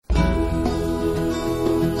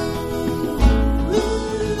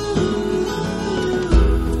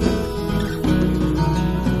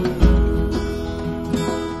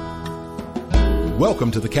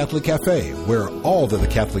Welcome to the Catholic Cafe, where all that the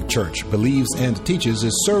Catholic Church believes and teaches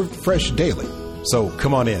is served fresh daily. So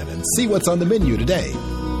come on in and see what's on the menu today.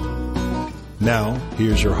 Now,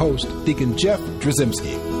 here's your host, Deacon Jeff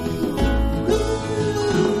Drzymski.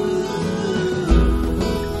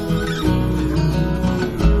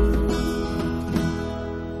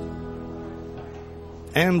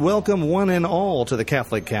 And welcome one and all to the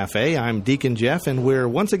Catholic Cafe. I'm Deacon Jeff, and we're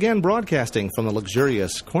once again broadcasting from the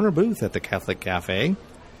luxurious corner booth at the Catholic Cafe.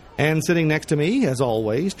 And sitting next to me, as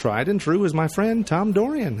always, tried and true, is my friend Tom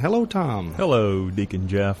Dorian. Hello, Tom. Hello, Deacon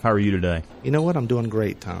Jeff. How are you today? You know what? I'm doing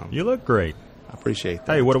great, Tom. You look great. I appreciate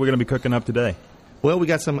that. Hey, what are we going to be cooking up today? Well, we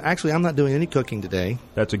got some. Actually, I'm not doing any cooking today.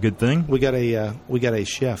 That's a good thing. We got a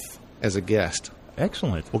chef as a guest.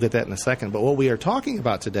 Excellent. We'll get that in a second. But what we are talking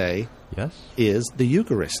about today, yes, is the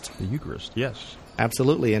Eucharist. The Eucharist, yes.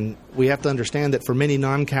 Absolutely. And we have to understand that for many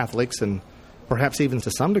non-Catholics, and perhaps even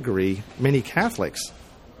to some degree, many Catholics,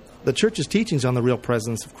 the Church's teachings on the real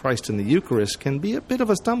presence of Christ in the Eucharist can be a bit of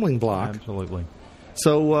a stumbling block. Absolutely.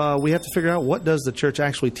 So we have to figure out, what does the Church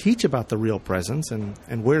actually teach about the real presence,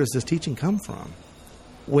 and where does this teaching come from?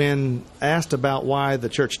 When asked about why the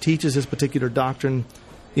Church teaches this particular doctrine,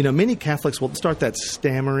 you know, many Catholics will start that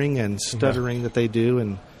stammering and stuttering that they do.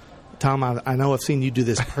 And Tom, I know I've seen you do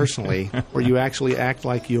this personally, where you actually act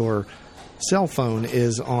like your cell phone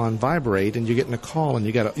is on vibrate and you're getting a call, and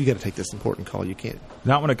you got to take this important call. You can't.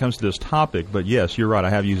 Not when it comes to this topic, but yes, you're right. I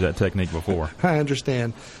have used that technique before. I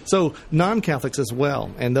understand. So non-Catholics as well,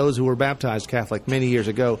 and those who were baptized Catholic many years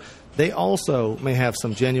ago, they also may have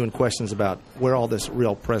some genuine questions about where all this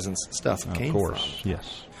real presence stuff came from. Of course,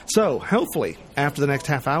 yes. So, hopefully, after the next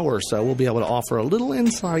half hour or so, we'll be able to offer a little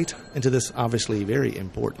insight into this obviously very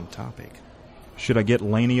important topic. Should I get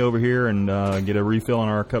Lainey over here and get a refill on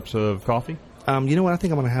our cups of coffee? You know what? I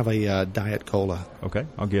think I'm going to have a Diet Cola. Okay,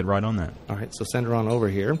 I'll get right on that. All right, so send her on over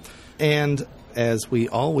here. And as we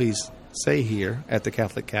always say here at the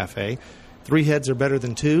Catholic Cafe, 3 heads are better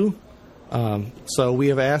than 2. So we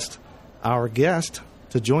have asked our guest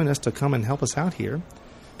to join us to come and help us out here.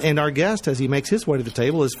 And our guest, as he makes his way to the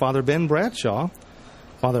table, is Father Ben Bradshaw.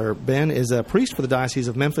 Father Ben is a priest for the Diocese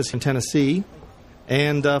of Memphis in Tennessee.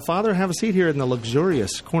 And, Father, have a seat here in the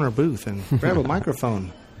luxurious corner booth and grab a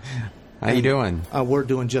microphone. How you doing? We're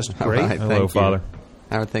doing just great. All right, hello, Father.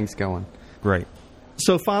 How are things going? Great.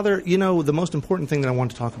 So, Father, you know, the most important thing that I want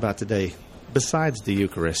to talk about today, besides the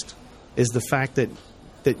Eucharist, is the fact that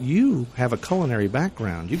you have a culinary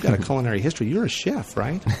background. You've got a culinary history. You're a chef,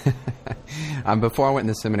 right? Before I went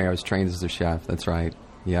into seminary, I was trained as a chef. That's right.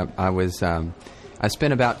 Yep. I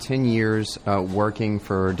spent about 10 years working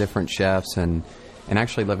for different chefs and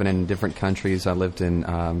actually living in different countries. I lived in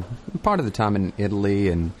part of the time in Italy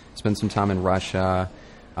and spent some time in Russia.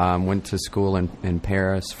 Went to school in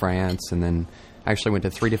Paris, France, and then actually went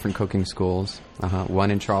to 3 different cooking schools.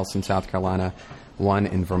 One in Charleston, South Carolina, one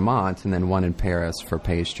in Vermont, and then one in Paris for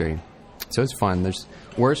pastry. So it's fun. There's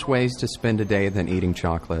worse ways to spend a day than eating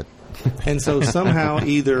chocolate. And so somehow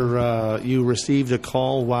either you received a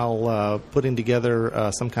call while putting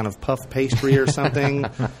together some kind of puff pastry or something.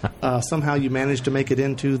 Somehow you managed to make it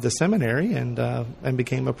into the seminary and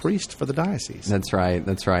became a priest for the diocese. That's right.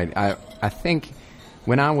 That's right. I think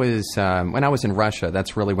when I was in Russia,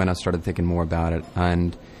 that's really when I started thinking more about it.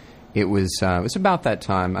 And it was about that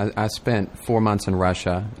time. I spent 4 months in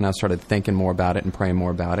Russia, and I started thinking more about it and praying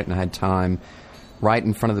more about it. And I had time right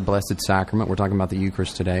in front of the Blessed Sacrament. We're talking about the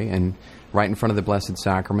Eucharist today, and right in front of the Blessed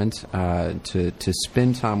Sacrament to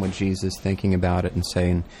spend time with Jesus, thinking about it and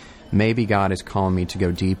saying, maybe God is calling me to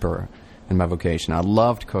go deeper in my vocation. I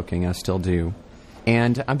loved cooking. I still do.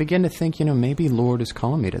 And I began to think, maybe Lord is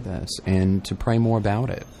calling me to this, and to pray more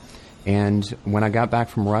about it. And when I got back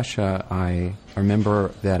from Russia, I remember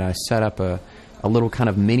that I set up a little kind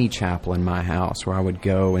of mini chapel in my house where I would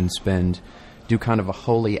go and do kind of a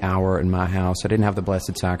holy hour in my house. I didn't have the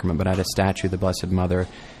Blessed Sacrament, but I had a statue of the Blessed Mother.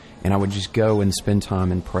 And I would just go and spend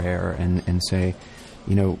time in prayer and say,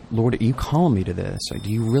 Lord, are you calling me to this?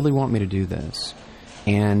 Do you really want me to do this?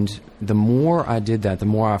 And the more I did that, the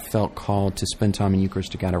more I felt called to spend time in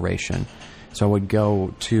Eucharistic adoration. So I would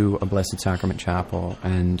go to a Blessed Sacrament chapel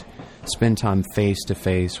and spend time face to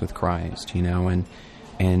face with Christ, and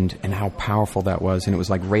how powerful that was. And it was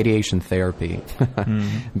like radiation therapy,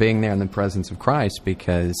 being there in the presence of Christ,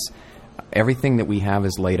 because everything that we have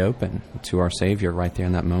is laid open to our Savior right there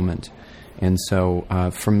in that moment. And so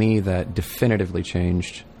for me, that definitively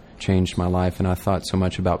changed my life. And I thought so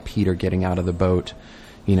much about Peter getting out of the boat,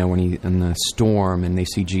 when he in the storm and they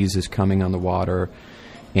see Jesus coming on the water,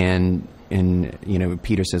 and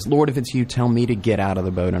Peter says, Lord, if it's you, tell me to get out of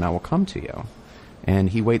the boat and I will come to you. And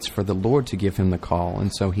he waits for the Lord to give him the call.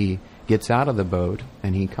 And so he gets out of the boat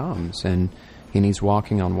and he comes and he's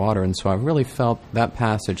walking on water. And so I really felt that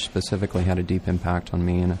passage specifically had a deep impact on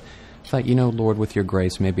me. And I thought, Lord, with your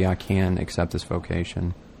grace, maybe I can accept this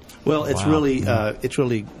vocation. Well, it's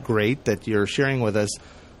really great that you're sharing with us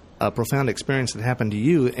a profound experience that happened to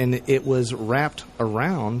you, and it was wrapped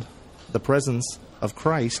around the presence of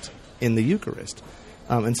Christ in the Eucharist.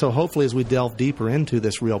 And so hopefully as we delve deeper into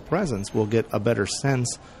this real presence, we'll get a better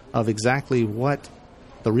sense of exactly what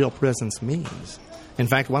the real presence means. In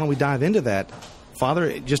fact, why don't we dive into that?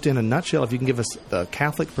 Father, just in a nutshell, if you can give us the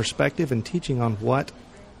Catholic perspective and teaching on what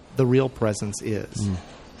the real presence is.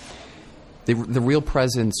 The real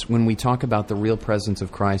presence, when we talk about the real presence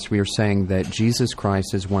of Christ, we are saying that Jesus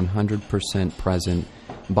Christ is 100% present,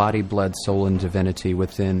 body, blood, soul, and divinity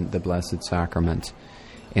within the Blessed Sacrament.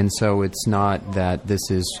 And so it's not that this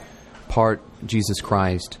is part Jesus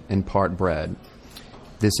Christ and part bread.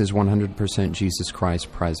 This is 100% Jesus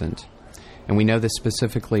Christ present. And we know this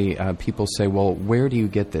specifically, people say, well, where do you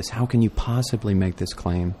get this? How can you possibly make this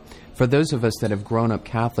claim? For those of us that have grown up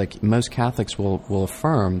Catholic, most Catholics will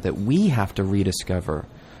affirm that we have to rediscover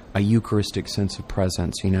a Eucharistic sense of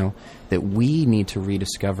presence, that we need to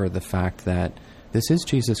rediscover the fact that this is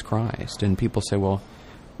Jesus Christ. And people say, well,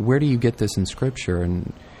 where do you get this in Scripture?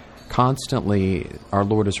 And constantly our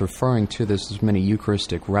Lord is referring to this as many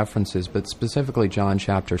Eucharistic references, but specifically John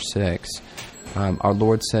chapter 6. Our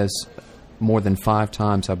Lord says more than 5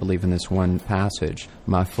 times, I believe, in this one passage,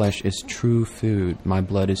 my flesh is true food, my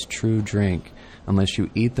blood is true drink. Unless you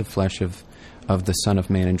eat the flesh of the Son of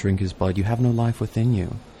Man and drink his blood, you have no life within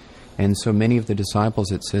you. And so many of the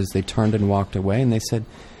disciples, it says, they turned and walked away, and they said,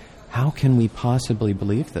 how can we possibly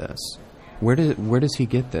believe this? Where does he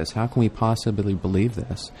get this? How can we possibly believe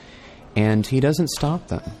this? And he doesn't stop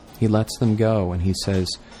them. He lets them go, and he says,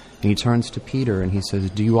 and he turns to Peter, and he says,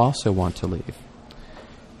 do you also want to leave?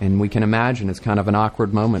 And we can imagine it's kind of an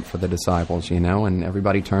awkward moment for the disciples, and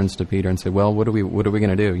everybody turns to Peter and say, well, what are we going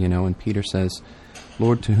to do, And Peter says,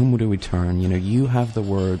 Lord, to whom do we turn? You have the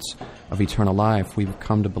words of eternal life. We've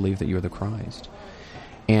come to believe that you're the Christ.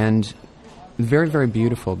 And very, very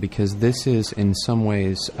beautiful, because this is in some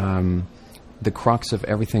ways the crux of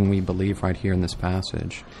everything we believe right here in this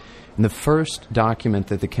passage. And the first document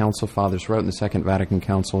that the Council Fathers wrote in the Second Vatican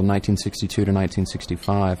Council in 1962 to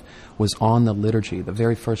 1965 was on the liturgy. The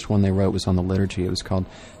very first one they wrote was on the liturgy. It was called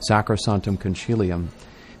Sacrosanctum Concilium,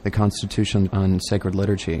 the Constitution on Sacred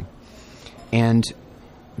Liturgy. And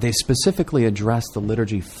they specifically addressed the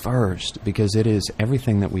liturgy first because it is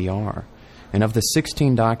everything that we are. And of the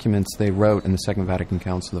 16 documents they wrote in the Second Vatican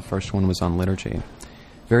Council, the first one was on liturgy.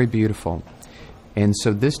 Very beautiful. And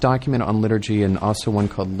so this document on liturgy, and also one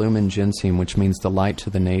called Lumen Gentium, which means the light to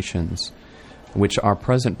the nations, which our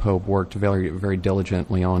present Pope worked very, very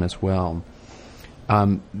diligently on as well.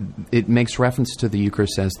 It makes reference to the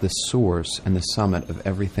Eucharist as the source and the summit of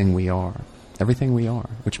everything we are. Everything we are,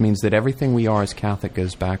 which means that everything we are as Catholic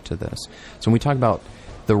goes back to this. So when we talk about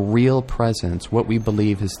the real presence, what we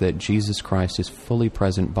believe is that Jesus Christ is fully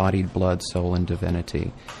present, body, blood, soul, and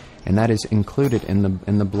divinity. And that is included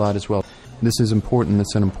in the blood as well. This is important.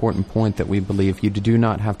 It's an important point that we believe you do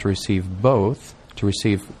not have to receive both to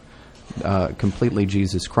receive completely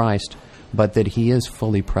Jesus Christ, but that he is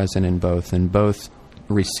fully present in both, and both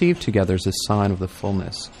received together as a sign of the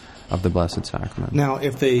fullness of the Blessed Sacrament. Now,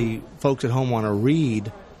 if the folks at home want to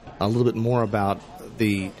read a little bit more about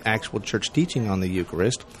the actual church teaching on the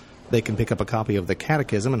Eucharist, they can pick up a copy of the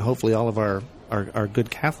Catechism, and hopefully all of our good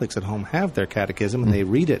Catholics at home have their Catechism, and they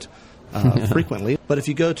read it frequently. But if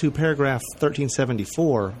you go to paragraph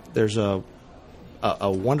 1374, there's a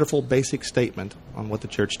wonderful basic statement on what the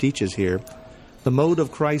Church teaches here. The mode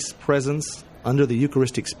of Christ's presence under the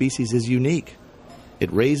Eucharistic species is unique.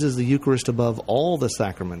 It raises the Eucharist above all the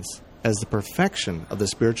sacraments as the perfection of the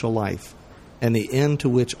spiritual life and the end to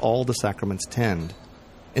which all the sacraments tend.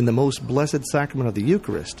 In the most blessed sacrament of the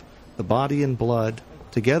Eucharist, the body and blood,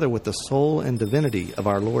 together with the soul and divinity of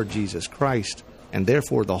our Lord Jesus Christ, and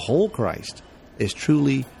therefore the whole Christ, is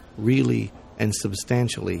truly, really, and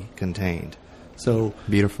substantially contained. So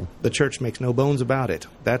beautiful. The Church makes no bones about it.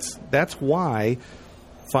 That's why,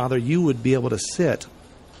 Father, you would be able to sit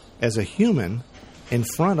as a human in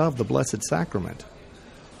front of the Blessed Sacrament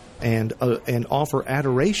and offer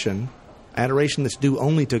adoration that's due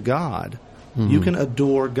only to God. Mm-hmm. You can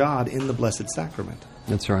adore God in the Blessed Sacrament.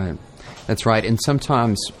 That's right. That's right. And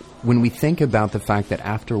sometimes when we think about the fact that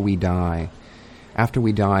after we die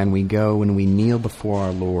and we go and we kneel before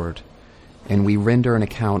our Lord and we render an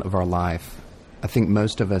account of our life, I think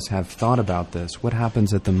most of us have thought about this. What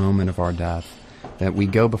happens at the moment of our death? that we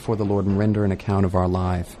go before the Lord and render an account of our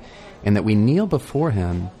life, and that we kneel before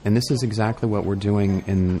Him. And this is exactly what we're doing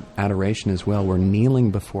in adoration as well. We're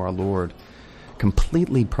kneeling before our Lord,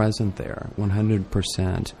 completely present there,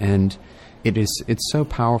 100%. And it's so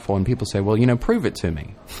powerful. And people say, well, prove it to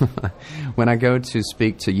me. When I go to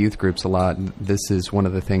speak to youth groups a lot, this is one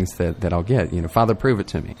of the things that I'll get. Father, prove it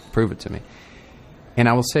to me. Prove it to me. And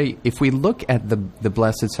I will say, if we look at the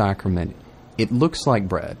Blessed Sacrament, it looks like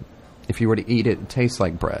bread. If you were to eat it, it tastes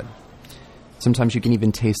like bread. Sometimes you can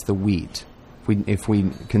even taste the wheat. If we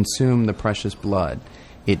consume the precious blood,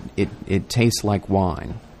 it tastes like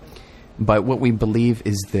wine. But what we believe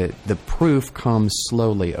is that the proof comes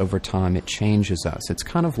slowly over time. It changes us. It's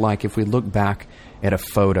kind of like if we look back at a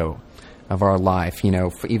photo of our life,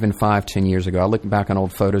 even 5-10 years ago. I looked back on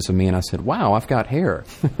old photos of me and I said, wow, I've got hair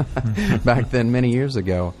back then many years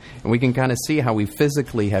ago. And we can kind of see how we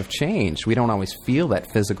physically have changed. We don't always feel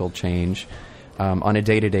that physical change on a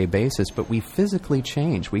day-to-day basis, but we physically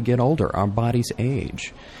change. We get older. Our bodies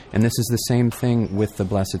age. And this is the same thing with the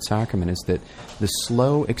Blessed Sacrament, is that the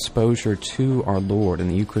slow exposure to our Lord in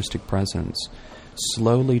the Eucharistic presence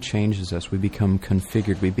slowly changes us. We become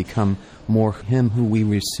configured. We become more Him who we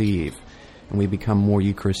receive, and we become more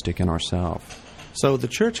Eucharistic in ourselves. So the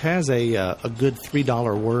Church has a good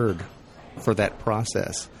 $3 word for that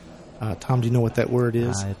process. Tom, do you know what that word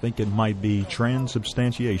is? I think it might be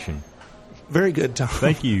transubstantiation. Very good, Tom.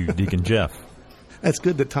 Thank you, Deacon Jeff. That's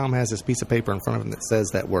good that Tom has this piece of paper in front of him that says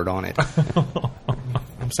that word on it.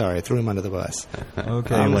 I'm sorry, I threw him under the bus.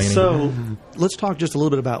 Okay, Laney. So let's talk just a little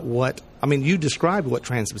bit about you described what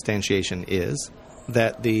transubstantiation is,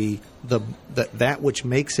 that that which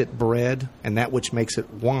makes it bread and that which makes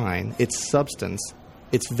it wine, its substance,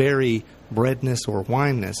 its very breadness or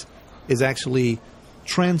wineness, is actually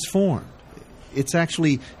transformed. It's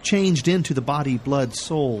actually changed into the body, blood,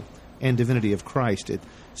 soul, and divinity of Christ. It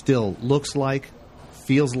still looks like,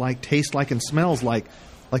 feels like, tastes like, and smells like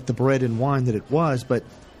the bread and wine that it was, but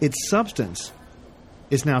its substance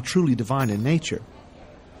is now truly divine in nature.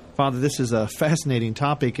 Father, this is a fascinating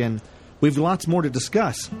topic, and we've lots more to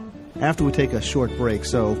discuss after we take a short break,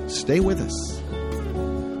 so stay with us.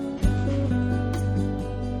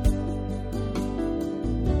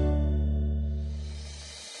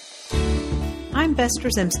 I'm Bess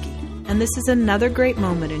Drzymski, and this is another great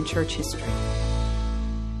moment in church history.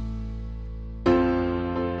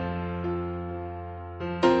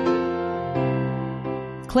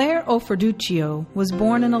 Clare Offerduccio was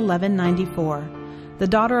born in 1194, the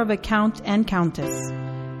daughter of a count and countess.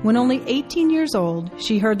 When only 18 years old,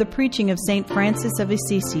 she heard the preaching of St. Francis of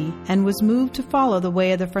Assisi and was moved to follow the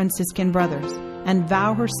way of the Franciscan brothers and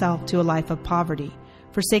vow herself to a life of poverty,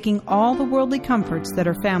 forsaking all the worldly comforts that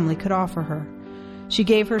her family could offer her. She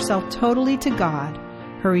gave herself totally to God,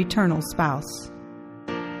 her eternal spouse.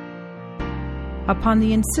 Upon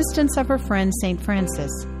the insistence of her friend St.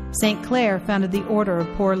 Francis, St. Clare founded the Order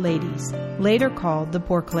of Poor Ladies, later called the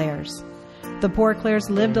Poor Clares. The Poor Clares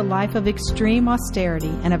lived a life of extreme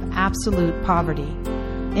austerity and of absolute poverty.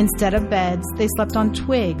 Instead of beds, they slept on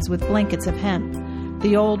twigs with blankets of hemp.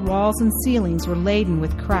 The old walls and ceilings were laden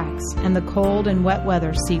with cracks, and the cold and wet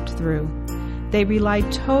weather seeped through. They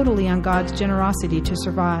relied totally on God's generosity to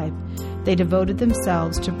survive. They devoted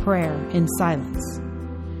themselves to prayer in silence.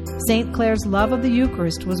 St. Clare's love of the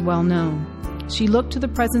Eucharist was well known. She looked to the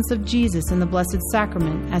presence of Jesus in the Blessed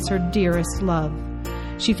Sacrament as her dearest love.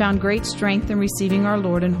 She found great strength in receiving our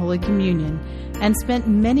Lord in Holy Communion and spent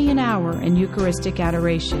many an hour in Eucharistic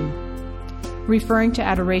adoration. Referring to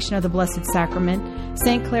adoration of the Blessed Sacrament,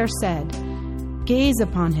 St. Clare said, "Gaze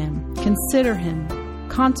upon Him, consider Him,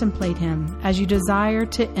 contemplate Him as you desire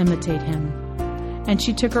to imitate Him." And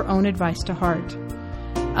she took her own advice to heart.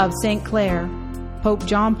 Of St. Clare, Pope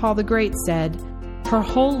John Paul the Great said, "Her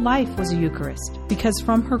whole life was a Eucharist, because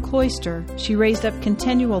from her cloister she raised up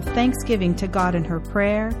continual thanksgiving to God in her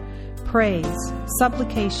prayer, praise,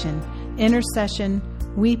 supplication, intercession,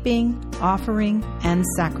 weeping, offering, and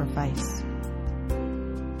sacrifice."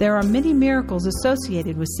 There are many miracles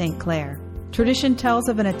associated with St. Clare. Tradition tells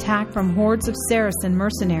of an attack from hordes of Saracen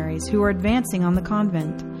mercenaries who were advancing on the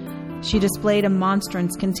convent. She displayed a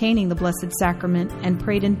monstrance containing the Blessed Sacrament and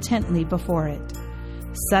prayed intently before it.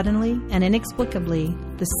 Suddenly and inexplicably,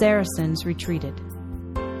 the Saracens retreated.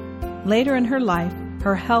 Later in her life,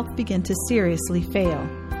 her health began to seriously fail.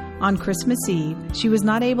 On Christmas Eve, she was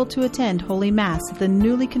not able to attend Holy Mass at the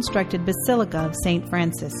newly constructed Basilica of St.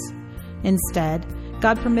 Francis. Instead,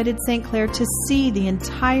 God permitted St. Clare to see the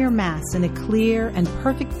entire Mass in a clear and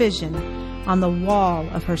perfect vision on the wall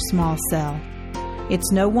of her small cell.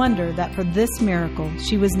 It's no wonder that for this miracle,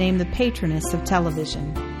 she was named the patroness of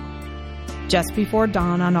television. Just before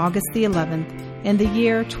dawn on August the 11th, in the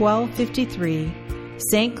year 1253,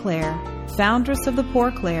 St. Clare, foundress of the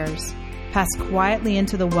Poor Clares, passed quietly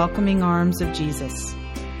into the welcoming arms of Jesus.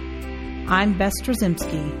 I'm Bess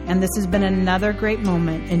Strzymski, and this has been another great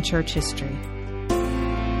moment in church history.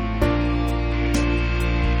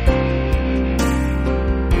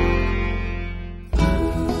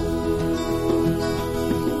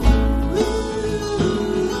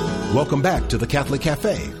 Welcome back to the Catholic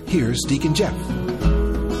Cafe. Here's Deacon Jeff.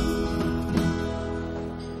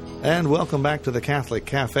 And welcome back to the Catholic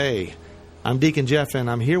Cafe. I'm Deacon Jeff, and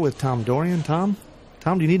I'm here with Tom Dorian. Tom,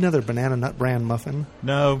 do you need another banana nut bran muffin?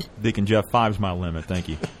 No, Deacon Jeff, 5's my limit. Thank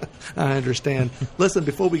you. I understand. Listen,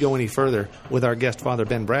 before we go any further with our guest, Father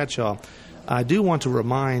Ben Bradshaw, I do want to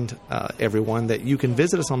remind everyone that you can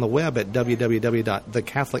visit us on the web at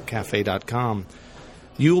www.thecatholiccafe.com.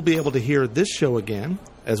 You will be able to hear this show again,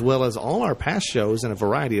 as well as all our past shows in a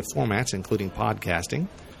variety of formats, including podcasting.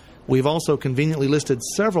 We've also conveniently listed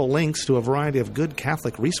several links to a variety of good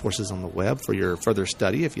Catholic resources on the web for your further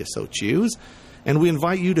study, if you so choose. And we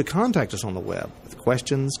invite you to contact us on the web with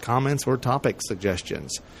questions, comments, or topic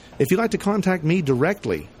suggestions. If you'd like to contact me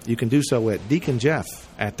directly, you can do so at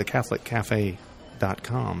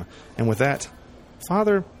deaconjeff@thecatholiccafe.com. And with that,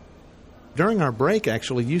 Father, during our break,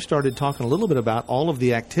 actually, you started talking a little bit about all of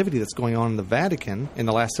the activity that's going on in the Vatican in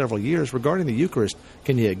the last several years regarding the Eucharist.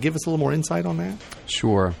 Can you give us a little more insight on that?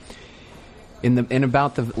 Sure. In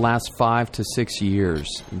about the last 5 to 6 years,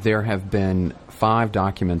 there have been 5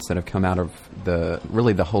 documents that have come out of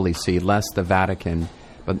the Holy See, less the Vatican,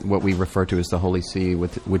 but what we refer to as the Holy See,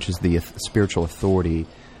 which is the spiritual authority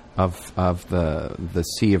of the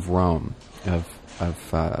See of Rome,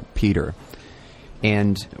 of Peter.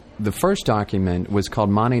 And the first document was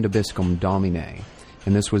called Mane Nobiscum Domine,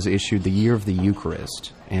 and this was issued the year of the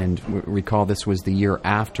Eucharist. And recall this was the year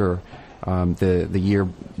after the year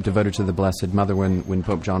devoted to the Blessed Mother when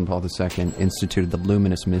Pope John Paul II instituted the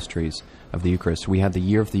luminous mysteries of the Eucharist. We had the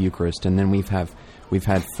year of the Eucharist, and then we've had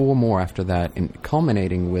 4 more after that, and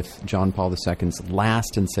culminating with John Paul II's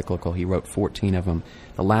last encyclical. He wrote 14 of them.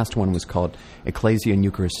 The last one was called Ecclesia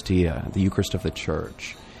Eucharistia, the Eucharist of the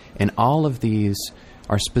Church. And all of these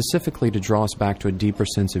are specifically to draw us back to a deeper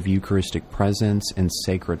sense of Eucharistic presence and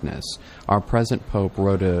sacredness. Our present Pope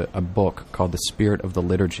wrote a book called The Spirit of the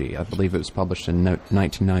Liturgy. I believe it was published in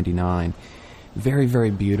 1999. Very,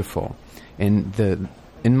 very beautiful. And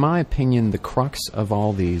in my opinion, the crux of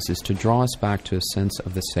all these is to draw us back to a sense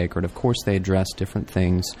of the sacred. Of course, they address different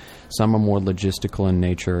things. Some are more logistical in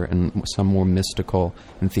nature and some more mystical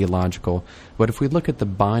and theological. But if we look at the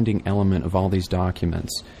binding element of all these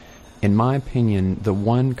documents, in my opinion, the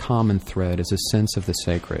one common thread is a sense of the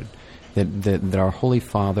sacred, that our Holy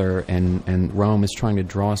Father and Rome is trying to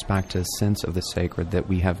draw us back to a sense of the sacred, that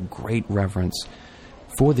we have great reverence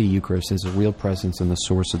for the Eucharist as a real presence and the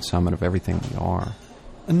source and summit of everything we are.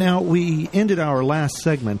 Now, we ended our last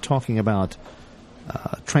segment talking about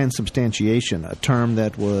transubstantiation, a term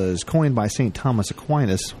that was coined by St. Thomas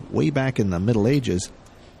Aquinas way back in the Middle Ages.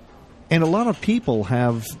 And a lot of people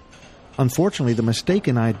have, unfortunately, the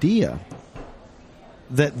mistaken idea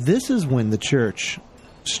that this is when the Church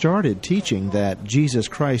started teaching that Jesus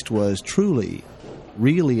Christ was truly,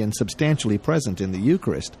 really, and substantially present in the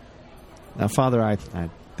Eucharist. Now, Father, I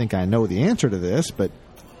think I know the answer to this, but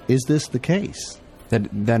is this the case?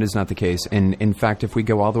 That is not the case. And in fact, if we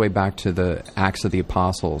go all the way back to the Acts of the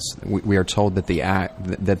Apostles, we are told that the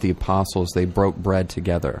apostles, they broke bread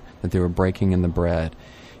together, that they were breaking in the bread.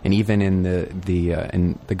 And even in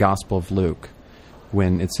the Gospel of Luke,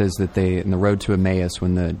 when it says that they, in the road to Emmaus,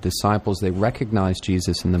 when the disciples, they recognized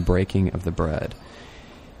Jesus in the breaking of the bread.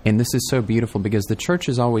 And this is so beautiful because the Church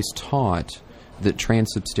has always taught that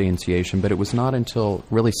transubstantiation, but it was not until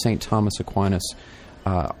really St. Thomas Aquinas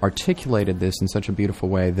articulated this in such a beautiful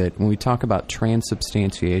way that when we talk about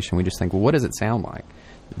transubstantiation, we just think, well, what does it sound like?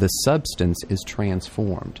 The substance is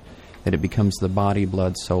transformed, that it becomes the body,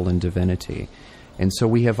 blood, soul, and divinity. And so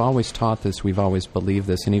we have always taught this, we've always believed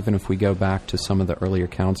this, and even if we go back to some of the earlier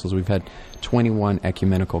councils, we've had 21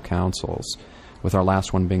 ecumenical councils, with our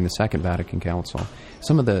last one being the Second Vatican Council.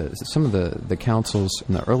 Some of the councils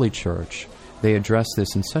in the early Church, they address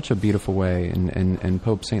this in such a beautiful way, and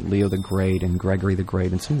Pope St. Leo the Great and Gregory the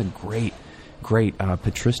Great and some of the great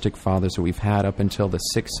patristic fathers that we've had up until the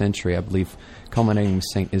 6th century, I believe, culminating with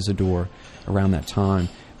St. Isidore around that time.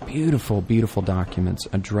 Beautiful, beautiful documents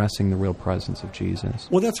addressing the real presence of Jesus.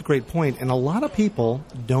 Well, that's a great point, and a lot of people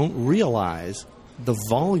don't realize the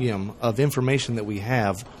volume of information that we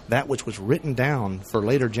have, that which was written down for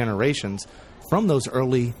later generations from those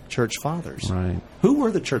early church fathers. Right. Who were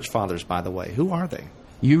the church fathers, by the way? Who are they?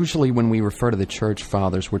 Usually when we refer to the church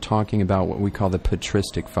fathers, we're talking about what we call the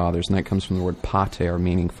patristic fathers, and that comes from the word pater,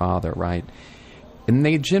 meaning father, right? And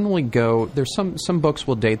they generally go, there's some books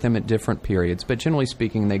will date them at different periods, but generally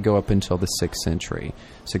speaking, they go up until the 6th century,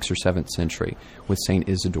 6th or 7th century, with St.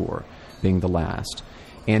 Isidore being the last.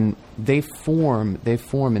 And they form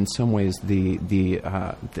in some ways the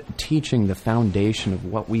teaching, the foundation of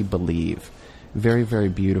what we believe. Very, very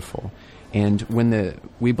beautiful. And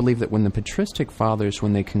we believe that when the patristic fathers,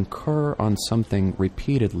 when they concur on something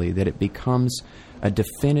repeatedly, that it becomes a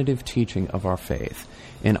definitive teaching of our faith.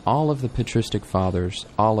 And all of the patristic fathers,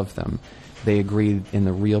 all of them, they agree in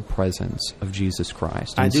the real presence of Jesus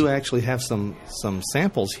Christ. I do actually have some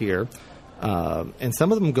samples here, and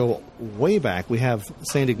some of them go way back. We have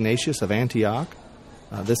St. Ignatius of Antioch.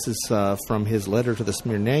 This is from his letter to the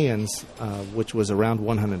Smyrnaeans, which was around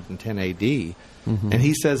 110 A.D., and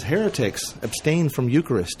he says, heretics abstain from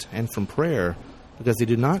Eucharist and from prayer because they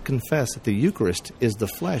do not confess that the Eucharist is the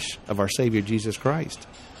flesh of our Savior Jesus Christ.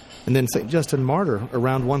 And then St. Justin Martyr,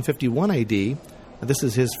 around 151 A.D., this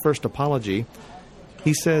is his first apology,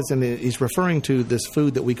 he says, and he's referring to this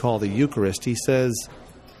food that we call the Eucharist, he says,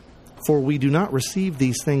 for we do not receive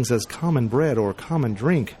these things as common bread or common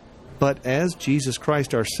drink, but as Jesus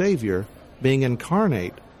Christ our Savior, being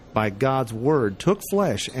incarnate by God's Word, took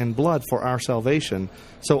flesh and blood for our salvation,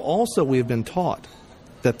 so also we have been taught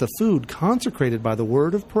that the food consecrated by the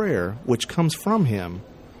word of prayer, which comes from Him,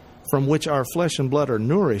 from which our flesh and blood are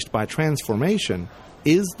nourished by transformation,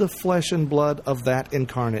 is the flesh and blood of that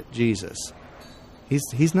incarnate Jesus.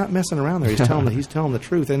 He's not messing around there. He's telling the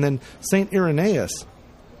truth. And then St. Irenaeus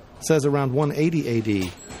says around 180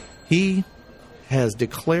 A.D., he has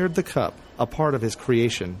declared the cup a part of his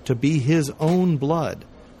creation to be his own blood,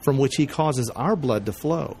 from which he causes our blood to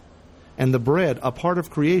flow. And the bread, a part of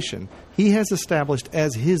creation, he has established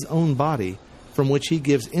as his own body, from which he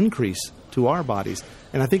gives increase to our bodies.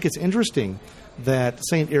 And I think it's interesting that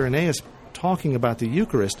St. Irenaeus, talking about the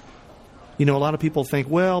Eucharist, a lot of people think,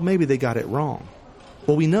 well, maybe they got it wrong.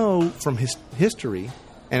 Well, we know from history,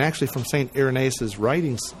 and actually from St. Irenaeus'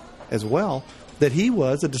 writings as well, that he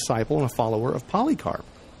was a disciple and a follower of Polycarp.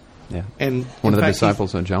 Yeah, and one of the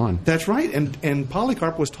disciples of John. That's right, and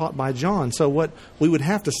Polycarp was taught by John. So what we would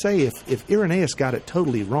have to say, if Irenaeus got it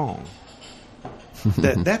totally wrong,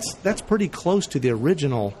 that's pretty close to the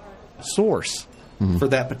original source for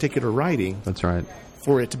that particular writing. That's right.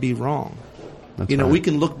 For it to be wrong. That's right. We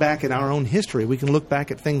can look back at our own history. We can look back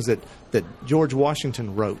at things that George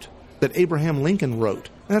Washington wrote, that Abraham Lincoln wrote.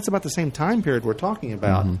 And that's about the same time period we're talking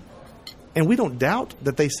about. And we don't doubt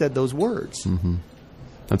that they said those words.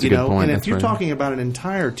 That's a good point. And if you're talking about an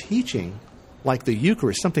entire teaching like the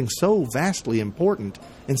Eucharist, something so vastly important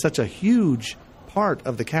and such a huge part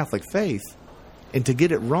of the Catholic faith, and to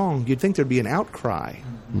get it wrong, you'd think there'd be an outcry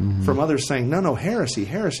from others saying, no, heresy,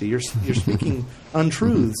 you're speaking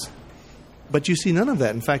untruths. But you see none of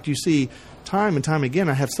that. In fact, you see time and time again,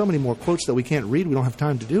 I have so many more quotes that we can't read, we don't have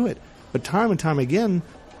time to do it, but time and time again,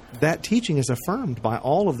 that teaching is affirmed by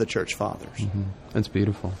all of the church fathers. That's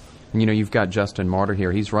beautiful. And you've got Justin Martyr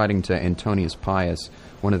here. He's writing to Antonius Pius,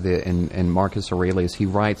 and Marcus Aurelius. He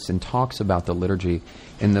writes and talks about the liturgy.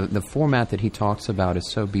 And the format that he talks about is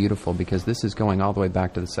so beautiful because this is going all the way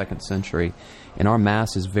back to the 2nd century. And our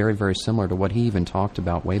Mass is very, very similar to what he even talked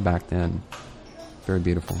about way back then. Very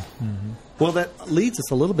beautiful. Well, that leads us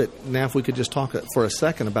a little bit, now if we could just talk for a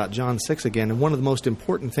second about John 6 again. And one of the most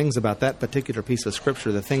important things about that particular piece of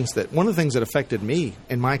Scripture, one of the things that affected me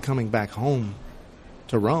in my coming back home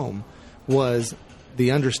to Rome was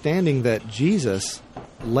the understanding that Jesus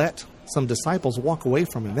let some disciples walk away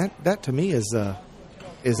from him. That to me is a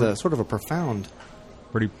sort of a profound,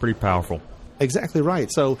 pretty powerful. Exactly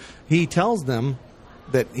right. So he tells them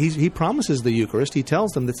that he promises the Eucharist. He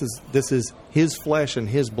tells them this is his flesh and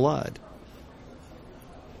his blood.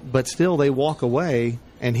 But still they walk away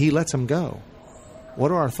and he lets them go.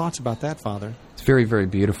 What are our thoughts about that, Father? It's very, very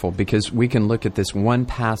beautiful because we can look at this one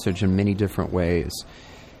passage in many different ways.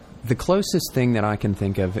 The closest thing that I can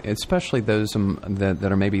think of, especially those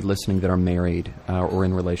that are maybe listening that are married or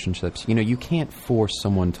in relationships, you can't force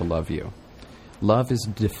someone to love you. Love is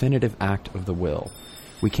a definitive act of the will.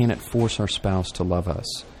 We cannot force our spouse to love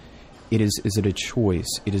us. Is it a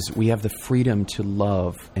choice? We have the freedom to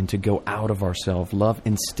love and to go out of ourselves. Love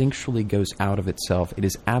instinctually goes out of itself. It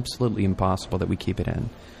is absolutely impossible that we keep it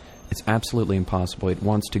in. It's absolutely impossible. It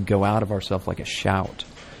wants to go out of ourselves like a shout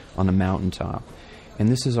on a mountaintop. And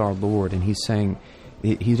this is our Lord, and He's saying,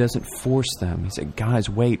 He doesn't force them. He said, guys,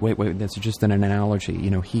 wait, that's just an analogy.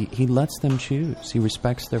 He lets them choose. He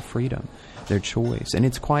respects their freedom, their choice. And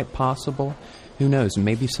it's quite possible, Who knows?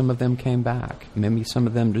 Maybe some of them came back. Maybe some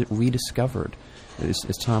of them rediscovered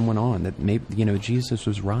as time went on that maybe, Jesus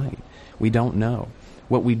was right. We don't know.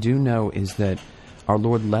 What we do know is that our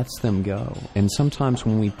Lord lets them go. And sometimes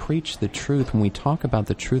when we preach the truth, when we talk about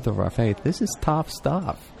the truth of our faith, this is tough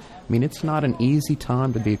stuff. I mean, it's not an easy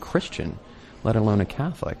time to be a Christian, let alone a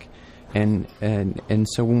Catholic. And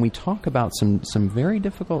so when we talk about some very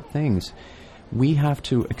difficult things, we have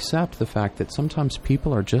to accept the fact that sometimes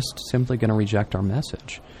people are just simply going to reject our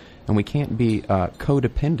message. And we can't be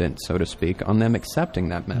codependent, so to speak, on them accepting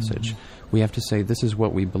that message. Mm-hmm. We have to say, this is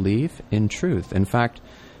what we believe in truth. In fact,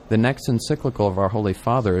 the next encyclical of our Holy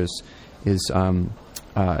Father is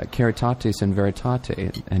Caritatis in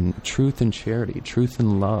Veritate, and truth and charity, truth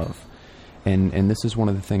and love. And this is one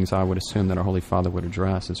of the things I would assume that our Holy Father would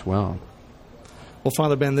address as well. Well,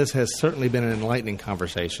 Father Ben, this has certainly been an enlightening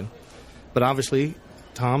conversation. But obviously,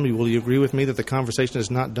 Tom, will you agree with me that the conversation is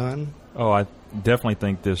not done? Oh, I definitely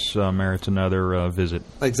think this merits another visit.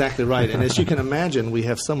 Exactly right. And as you can imagine, we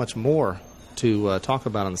have so much more to talk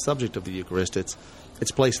about on the subject of the Eucharist, its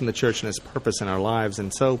place in the Church and its purpose in our lives.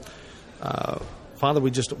 And so, Father, we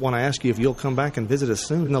just want to ask you if you'll come back and visit us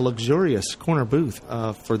soon in the luxurious corner booth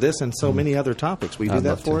for this and so many other topics. Will you do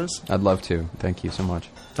that for us? I'd love to. Thank you so much.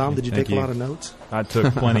 Tom, did you take a lot of notes? I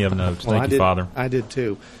took plenty of notes. Thank you, Father. I did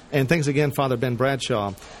too. And thanks again, Father Ben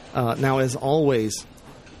Bradshaw. Now, as always,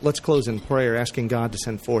 let's close in prayer, asking God to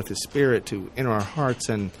send forth His Spirit to enter our hearts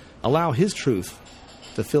and allow His truth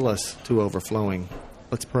to fill us to overflowing.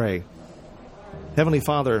 Let's pray. Heavenly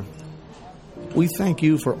Father, we thank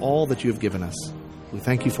you for all that you have given us. We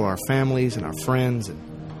thank you for our families and our friends, and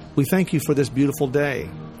we thank you for this beautiful day.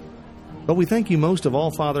 But we thank you most of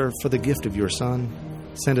all, Father, for the gift of your Son,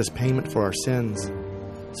 sent as payment for our sins,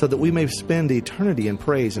 so that we may spend eternity in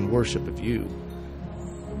praise and worship of you.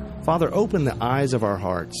 Father, open the eyes of our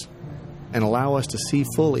hearts and allow us to see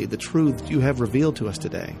fully the truth you have revealed to us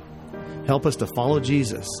today. Help us to follow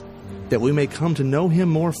Jesus, that we may come to know him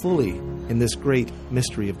more fully in this great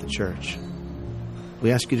mystery of the Church.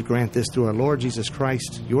 We ask you to grant this through our Lord Jesus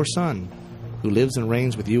Christ, your Son, who lives and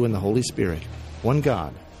reigns with you in the Holy Spirit, one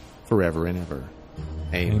God, forever and ever.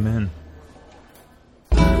 Amen.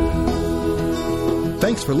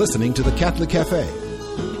 Thanks for listening to the Catholic Cafe.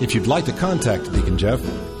 If you'd like to contact Deacon Jeff,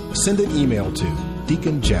 send an email to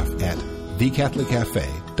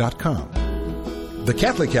deaconjeff@thecatholiccafe.com. The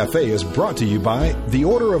Catholic Cafe is brought to you by the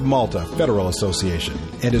Order of Malta Federal Association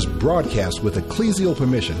and is broadcast with ecclesial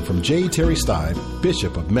permission from J. Terry Stive,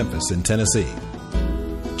 Bishop of Memphis in Tennessee.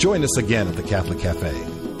 Join us again at the Catholic Cafe.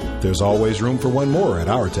 There's always room for one more at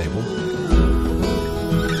our table.